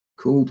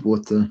Cold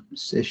water,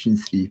 session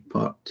 3,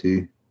 part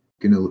 2.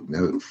 Going to look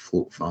now at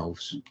float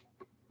valves.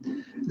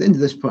 At the end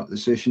of this part of the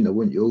session, I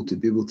want you all to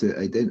be able to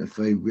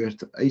identify where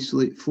to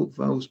isolate float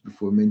valves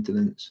before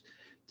maintenance,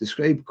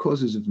 describe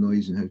causes of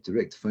noise and how to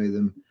rectify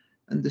them,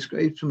 and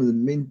describe some of the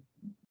main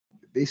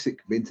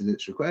basic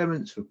maintenance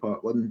requirements for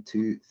part 1,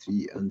 2,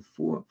 3, and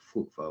 4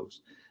 float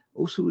valves.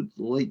 Also would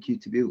like you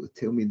to be able to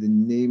tell me the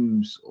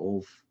names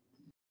of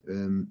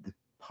the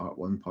part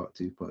 1, part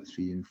 2, part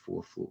 3, and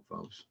 4 float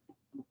valves,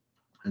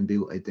 and be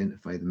able to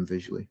identify them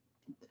visually.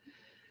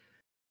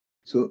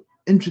 So,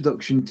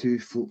 introduction to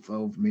float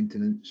valve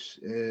maintenance.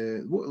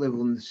 Water level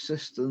in the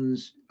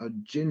cisterns are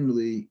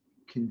generally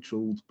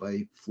controlled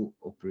by float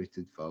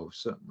operated valves,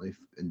 certainly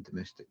in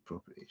domestic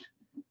properties.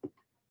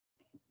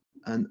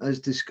 And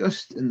as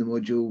discussed in the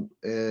module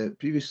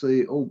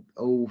previously, all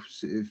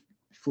sort of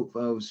float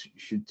valves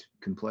should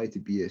comply to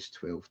BS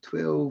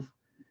 1212.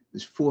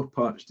 There's 4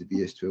 parts to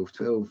BS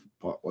 1212,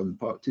 part 1,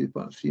 part 2,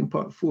 part 3, and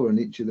part 4, and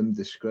each of them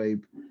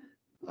describe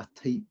a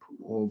type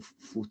of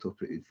float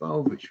operated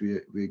valve, which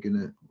we're going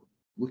to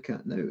look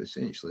at now,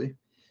 essentially.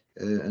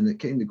 And it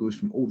kind of goes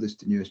from oldest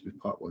to newest, with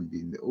part 1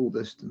 being the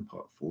oldest and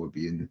part 4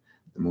 being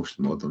the most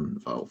modern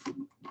valve.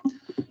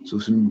 So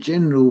some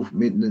general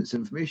maintenance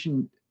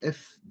information.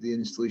 If the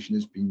installation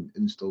has been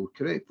installed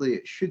correctly,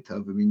 it should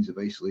have a means of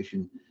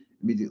isolation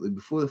immediately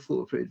before the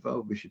float operated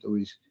valve. We should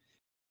always,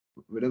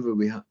 whenever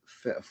we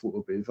fit a float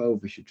operated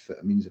valve, we should fit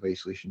a means of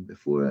isolation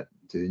before it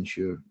to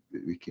ensure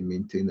that we can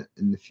maintain it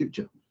in the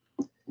future.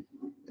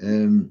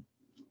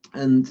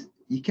 And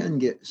you can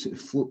get sort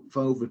of float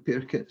valve repair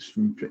kits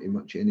from pretty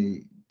much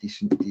any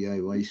decent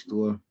DIY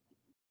store,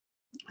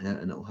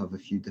 and it'll have a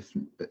few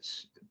different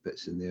bits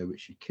in there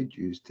which you could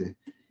use to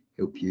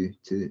help you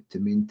to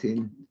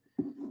maintain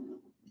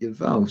your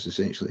valves,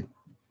 essentially.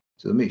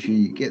 So make sure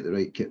you get the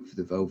right kit for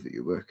the valve that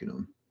you're working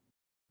on.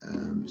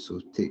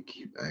 So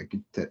take a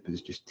good tip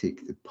is just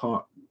take the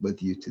part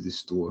with you to the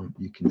store.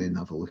 You can then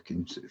have a look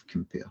and sort of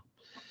compare.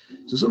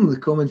 So some of the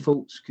common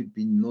faults could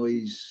be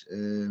noise.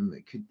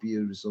 It could be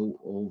a result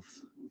of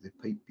the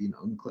pipe being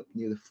unclipped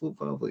near the float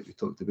valve, like we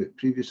talked about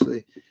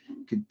previously.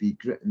 It could be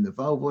grit in the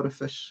valve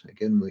orifice,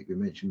 again, like we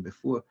mentioned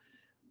before.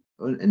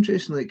 And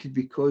interestingly, it could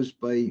be caused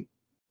by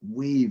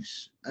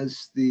waves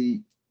as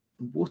the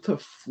water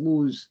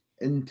flows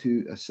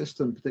into a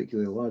system,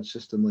 particularly a large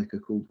system like a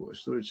cold water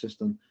storage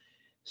system.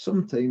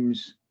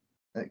 Sometimes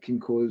it can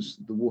cause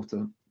the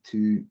water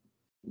to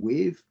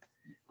wave,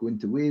 go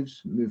into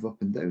waves, move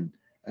up and down.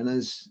 And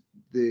as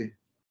the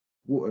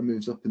water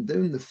moves up and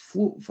down, the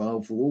float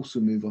valve will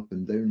also move up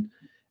and down.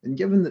 And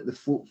given that the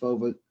float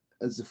valve,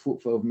 as the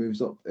float valve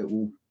moves up, it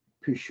will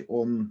push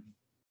on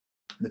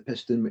the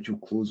piston, which will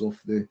close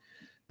off the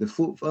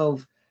float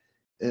valve.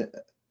 It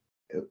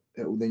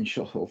will then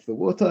shut off the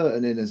water,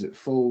 and then as it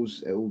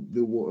falls, the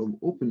water will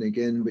open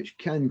again, which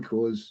can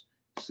cause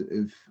sort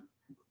of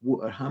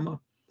water hammer,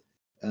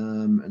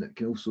 and it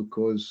can also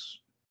cause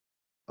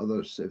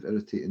other sort of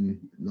irritating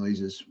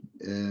noises.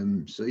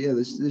 So yeah,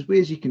 there's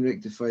ways you can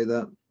rectify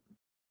that,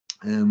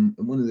 and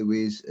one of the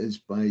ways is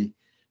by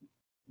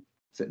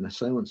fitting a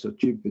silencer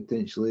tube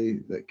potentially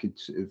that could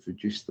sort of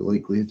reduce the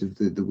likelihood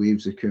of the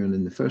waves occurring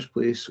in the first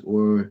place,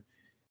 or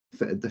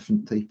fit a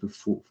different type of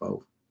float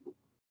valve.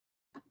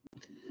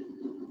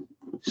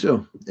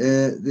 So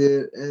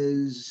there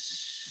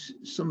is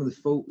some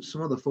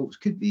other faults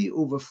could be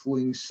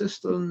overflowing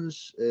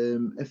cisterns.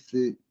 If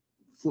the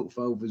float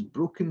valve is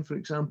broken, for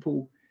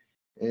example,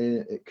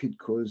 it could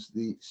cause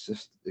the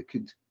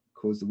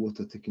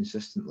water to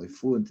consistently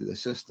flow into the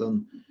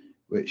cistern,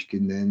 which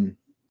can then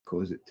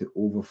cause it to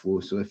overflow.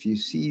 So if you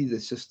see the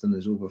cistern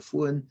is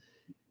overflowing,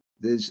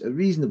 there's a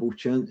reasonable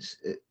chance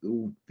it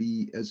will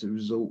be as a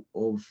result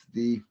of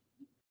the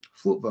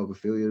float valve, a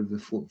failure of the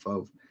float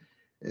valve.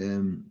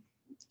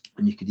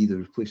 And you could either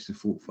replace the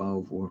float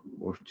valve or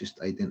just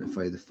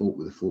identify the fault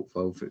with the float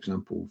valve, for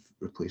example,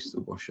 replace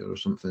the washer or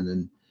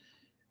something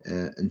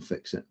and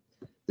fix it.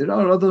 There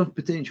are other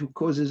potential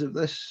causes of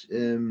this,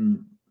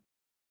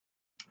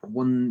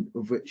 one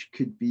of which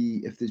could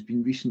be if there's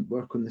been recent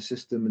work on the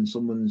system and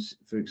someone's,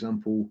 for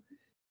example,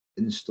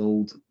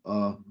 installed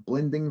a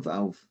blending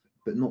valve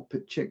but not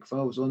put check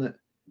valves on it.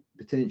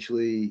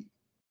 Potentially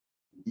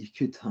you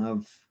could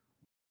have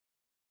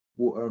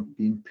water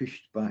being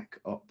pushed back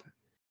up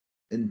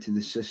into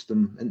the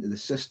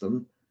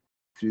cistern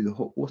through the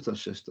hot water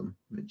system,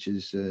 which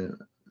is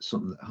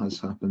something that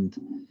has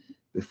happened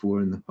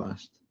before in the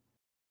past.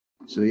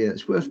 So yeah,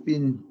 it's worth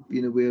being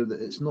aware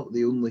that it's not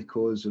the only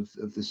cause of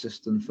the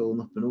cistern filling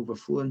up and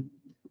overflowing.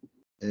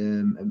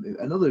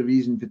 Another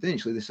reason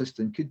potentially the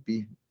cistern could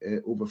be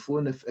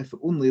overflowing if it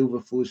only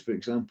overflows, for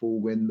example,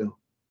 when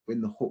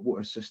the hot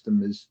water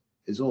system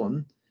is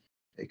on.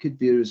 It could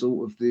be a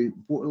result of the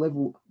water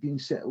level being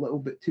set a little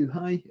bit too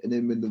high, and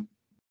then when the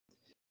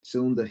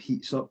cylinder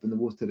heats up and the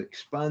water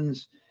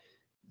expands,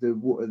 the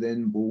water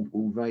then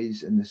will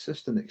rise and the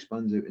cistern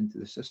expands out into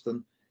the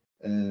cistern,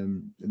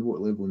 and the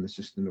water level in the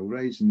cistern will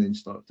rise and then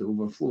start to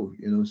overflow.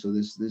 So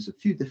there's a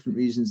few different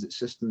reasons that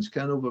cisterns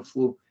can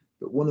overflow,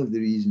 but one of the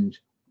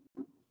reasons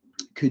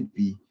could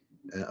be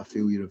a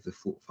failure of the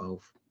float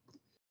valve.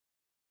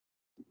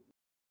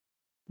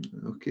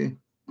 Okay.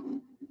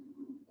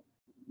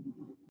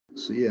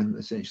 So yeah,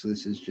 essentially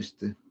this is just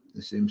the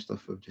same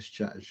stuff I've just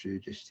chatted through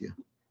just here.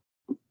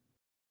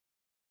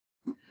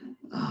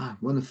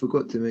 One I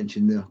forgot to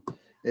mention there.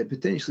 It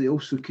potentially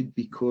also could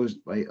be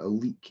caused by a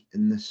leak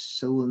in the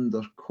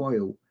cylinder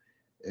coil.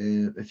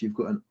 If you've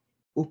got an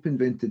open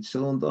vented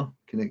cylinder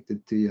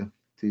connected to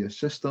your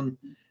cistern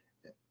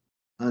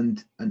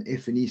and an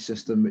F&E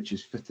system which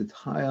is fitted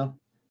higher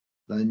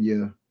than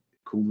your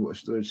cold water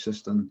storage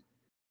cistern,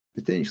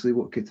 potentially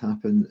what could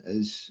happen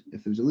is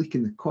if there's a leak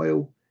in the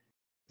coil,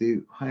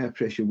 the higher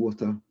pressure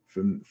water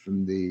from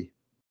the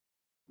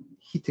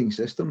heating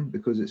system,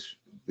 because it's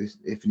this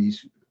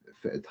F&E's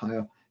fitted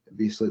higher, it'd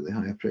be slightly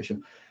higher pressure,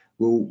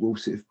 will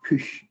sort of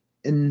push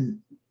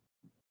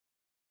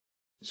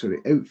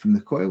out from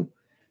the coil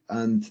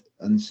and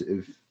sort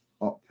of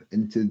up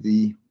into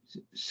the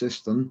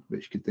cistern,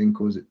 which could then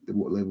cause the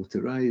water level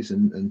to rise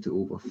and to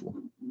overflow.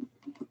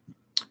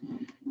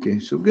 Okay,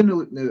 so we're going to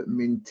look now at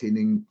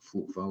maintaining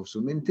float valves.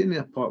 So maintaining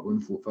a Part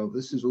 1 float valve,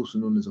 this is also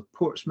known as a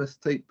Portsmouth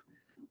type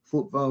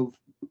float valve,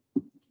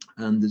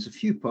 and there's a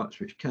few parts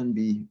which can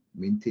be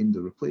maintained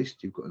or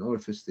replaced. You've got an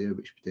orifice there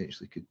which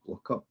potentially could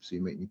block up, so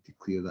you might need to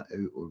clear that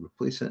out or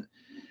replace it.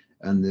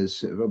 And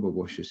there's rubber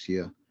washers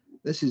here.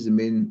 This is the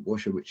main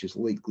washer which is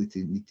likely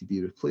to need to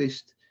be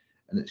replaced,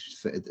 and it's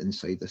fitted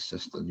inside the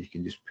cistern. You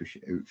can just push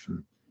it out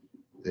from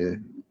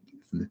the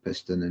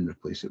piston and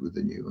replace it with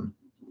a new one.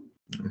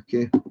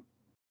 Okay,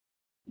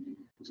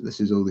 so this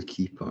is all the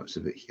key parts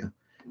of it here.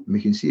 And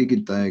we can see a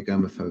good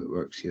diagram of how it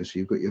works here. So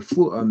you've got your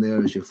float arm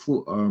there. As your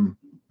float arm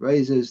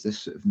rises, this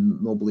sort of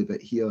knobbly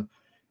bit here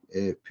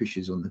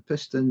pushes on the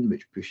piston,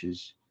 which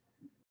pushes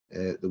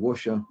the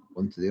washer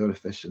onto the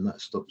orifice, and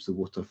that stops the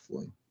water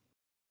flowing.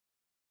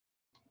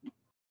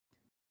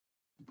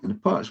 And the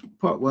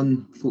part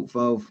 1 float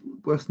valve,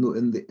 worth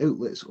noting, the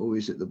outlet's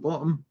always at the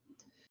bottom.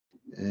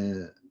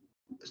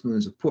 It's known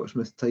as a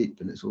Portsmouth type,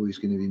 and it's always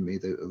going to be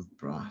made out of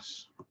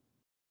brass.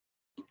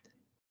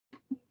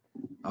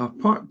 Our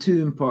Part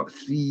 2 and Part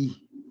 3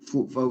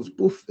 float valves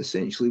both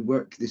essentially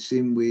work the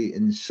same way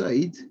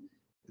inside.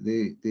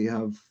 They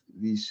have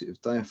these sort of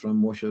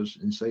diaphragm washers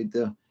inside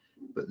there,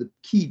 but the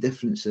key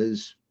difference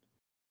is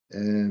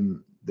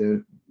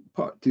the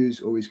Part 2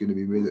 is always going to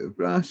be made out of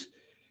brass.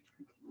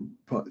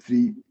 Part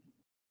 3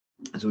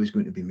 is always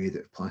going to be made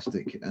out of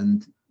plastic,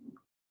 and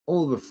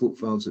all of our float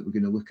valves that we're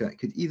going to look at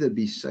could either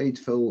be side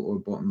fill or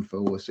bottom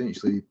fill.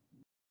 Essentially,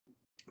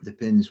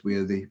 depends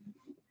where they're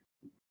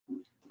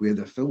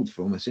filled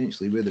from.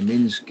 Essentially, where the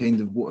mains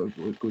kind of water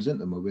goes into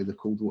them, or where the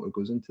cold water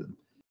goes into them.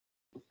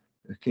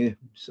 Okay,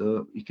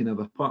 so you can have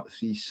a Part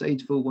 3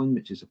 side fill one,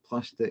 which is a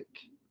plastic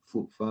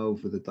float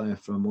valve with a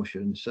diaphragm washer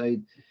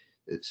inside.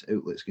 Its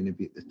outlet's going to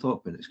be at the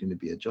top, and it's going to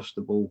be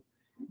adjustable.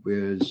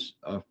 Whereas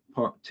our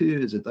Part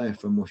 2 is a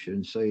diaphragm washer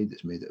inside.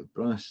 It's made out of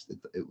brass. The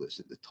outlet's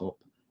at the top,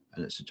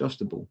 and it's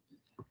adjustable.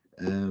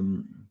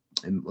 And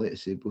like I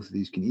say, both of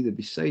these can either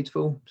be side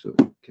fill, so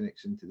it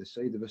connects into the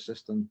side of a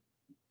cistern,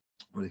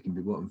 or they can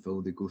be bottom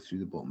fill. They go through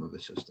the bottom of a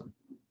cistern.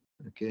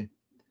 Okay.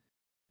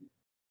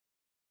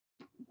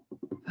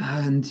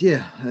 And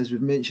yeah, as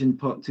we've mentioned,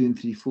 Part 2 and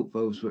 3 float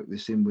valves work the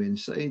same way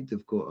inside. They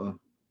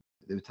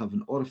would have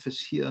an orifice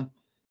here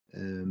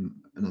and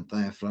a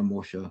diaphragm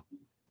washer,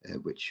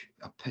 which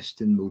a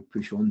piston will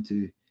push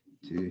onto,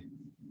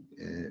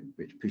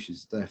 which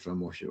pushes the diaphragm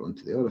washer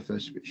onto the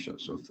orifice, which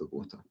shuts off the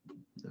water.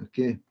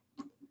 Okay.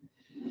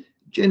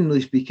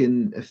 Generally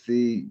speaking, if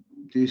they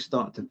do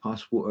start to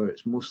pass water,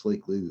 it's most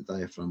likely the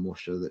diaphragm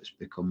washer that's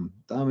become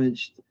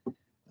damaged.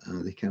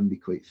 They can be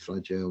quite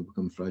fragile,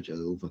 become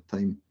fragile over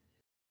time.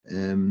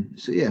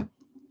 So yeah,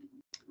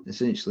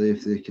 essentially,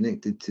 if they're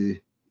connected to,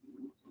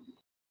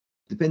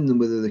 depending on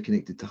whether they're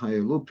connected to high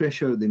or low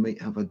pressure, they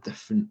might have a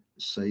different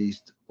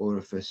sized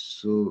orifice.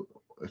 So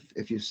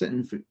if you're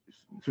sitting,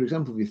 for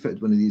example, if you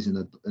fitted one of these in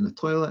a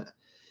toilet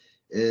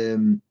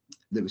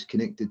that was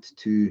connected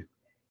to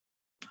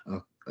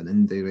an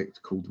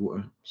indirect cold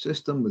water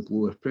system with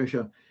lower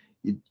pressure,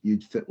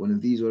 you'd fit one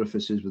of these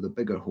orifices with a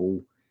bigger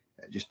hole.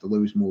 It just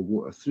allows more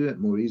water through it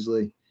more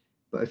easily.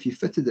 But if you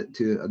fitted it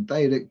to a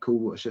direct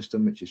cold water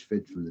system, which is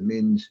fed from the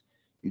mains,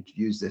 you'd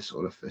use this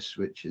orifice,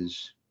 which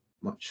is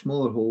much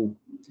smaller hole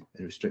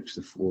and restricts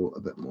the flow a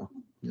bit more.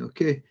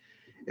 Okay.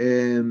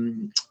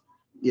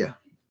 Yeah,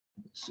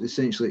 it's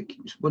essentially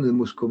one of the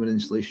most common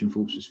installation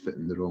faults is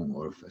fitting the wrong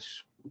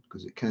orifice,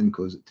 because it can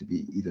cause it to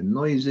be either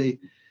noisy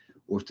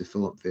or to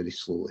fill up very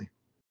slowly.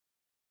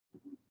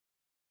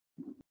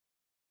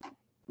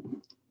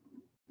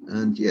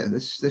 And yeah,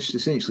 this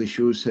essentially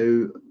shows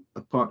how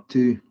a Part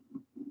 2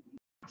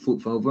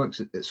 float valve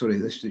works. Sorry,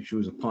 this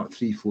shows a Part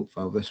 3 float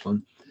valve, this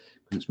one,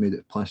 because it's made out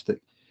of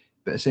plastic.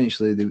 But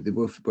essentially, they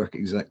both work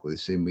exactly the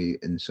same way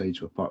inside,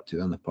 so a Part 2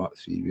 and a Part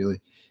 3,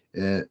 really.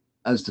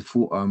 As the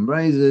float arm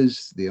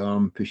rises, the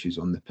arm pushes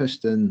on the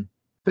piston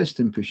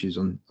pushes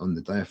on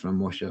the diaphragm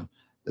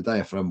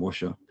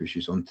washer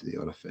pushes onto the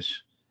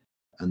orifice,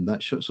 and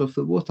that shuts off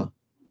the water.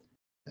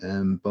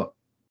 But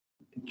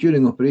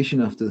During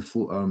operation, after the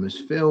float arm is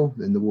filled,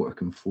 then the water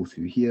can flow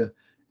through here.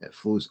 It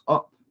flows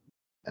up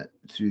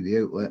through the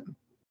outlet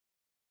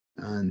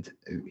and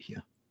out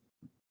here.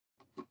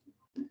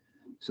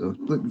 So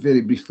look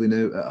very briefly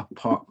now at a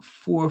Part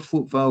 4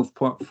 float valve.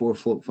 Part 4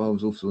 float valve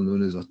is also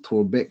known as a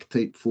Torbeck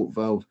type float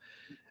valve.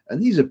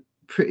 And these are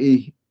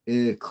pretty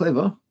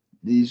clever.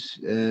 These,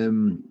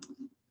 the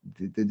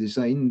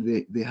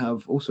design, they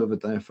have also have a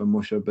diaphragm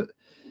washer, but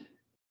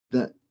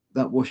that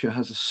washer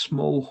has a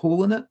small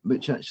hole in it,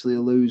 which actually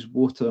allows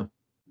water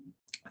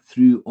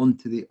through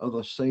onto the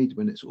other side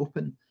when it's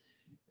open,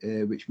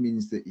 which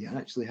means that you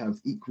actually have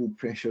equal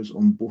pressures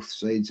on both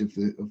sides of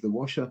the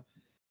washer,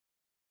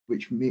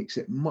 which makes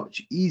it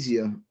much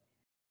easier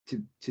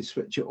to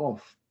switch it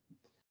off.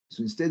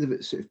 So instead of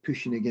it sort of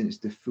pushing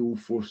against the full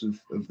force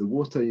of the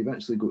water, you've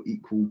actually got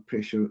equal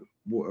pressure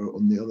water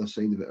on the other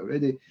side of it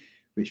already,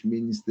 which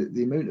means that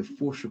the amount of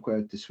force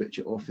required to switch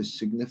it off is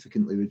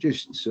significantly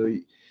reduced. So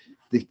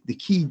the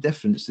key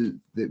difference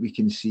that we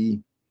can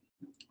see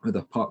with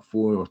a Part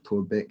 4 or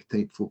Torbeck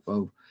type float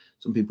valve,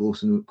 some people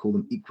also call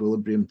them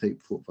equilibrium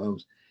type float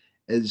valves,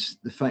 is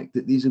the fact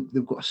that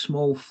they've got a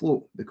small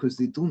float because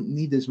they don't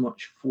need as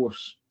much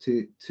force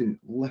to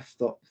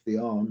lift up the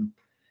arm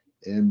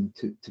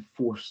to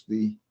force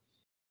the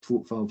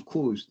float valve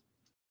closed,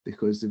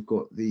 because they've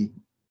got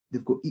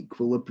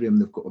equilibrium,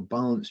 they've got a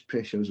balanced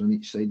pressures on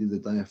each side of the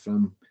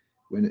diaphragm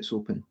when it's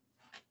open.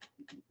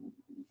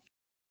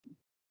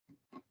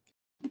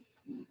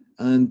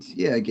 And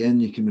yeah, again,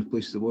 you can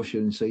replace the washer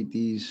inside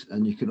these,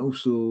 and you can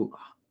also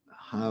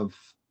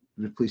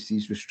replace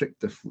these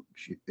restrictor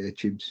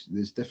tubes.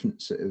 There's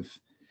different sort of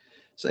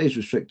size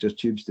restrictor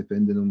tubes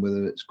depending on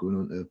whether it's going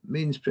on to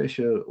mains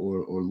pressure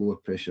or lower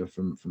pressure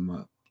from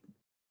a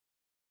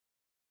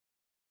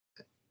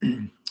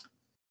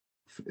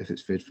if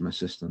it's fed from a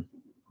cistern.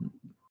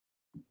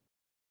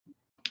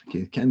 Okay,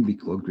 it can be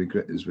clogged with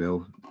grit as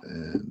well,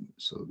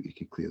 so you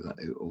could clear that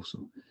out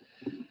also.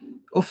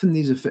 Often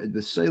these are fitted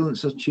with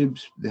silencer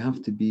tubes. They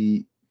have to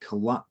be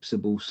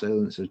collapsible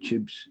silencer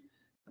tubes,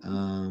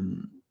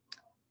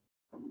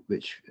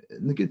 which,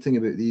 and the good thing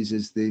about these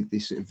is they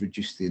sort of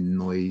reduce the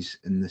noise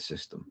in the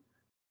system.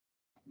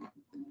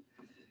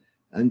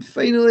 And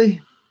finally,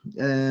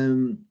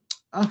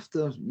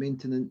 after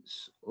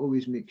maintenance,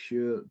 always make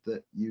sure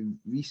that you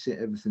reset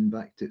everything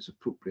back to its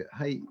appropriate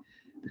height,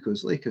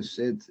 because like I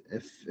said,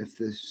 if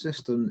the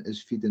cistern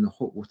is feeding a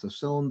hot water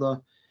cylinder,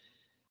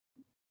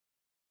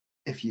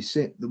 if you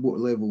set the water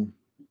level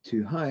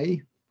too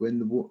high, when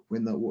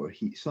that water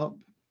heats up,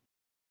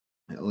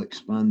 it'll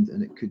expand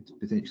and it could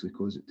potentially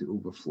cause it to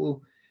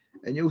overflow.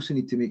 And you also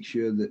need to make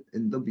sure that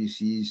in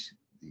WCs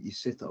that you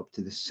set it up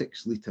to the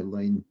 6 litre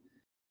line,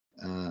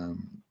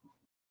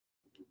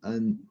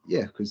 and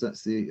yeah, because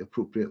that's the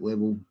appropriate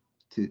level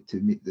to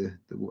make the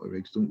water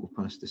rigs don't go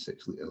past the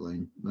 6 litre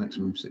line.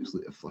 Maximum 6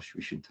 litre flush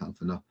we should have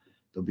in a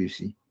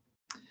WC.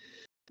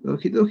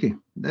 Okie dokie.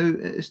 Now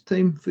it is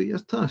time for your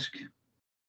task.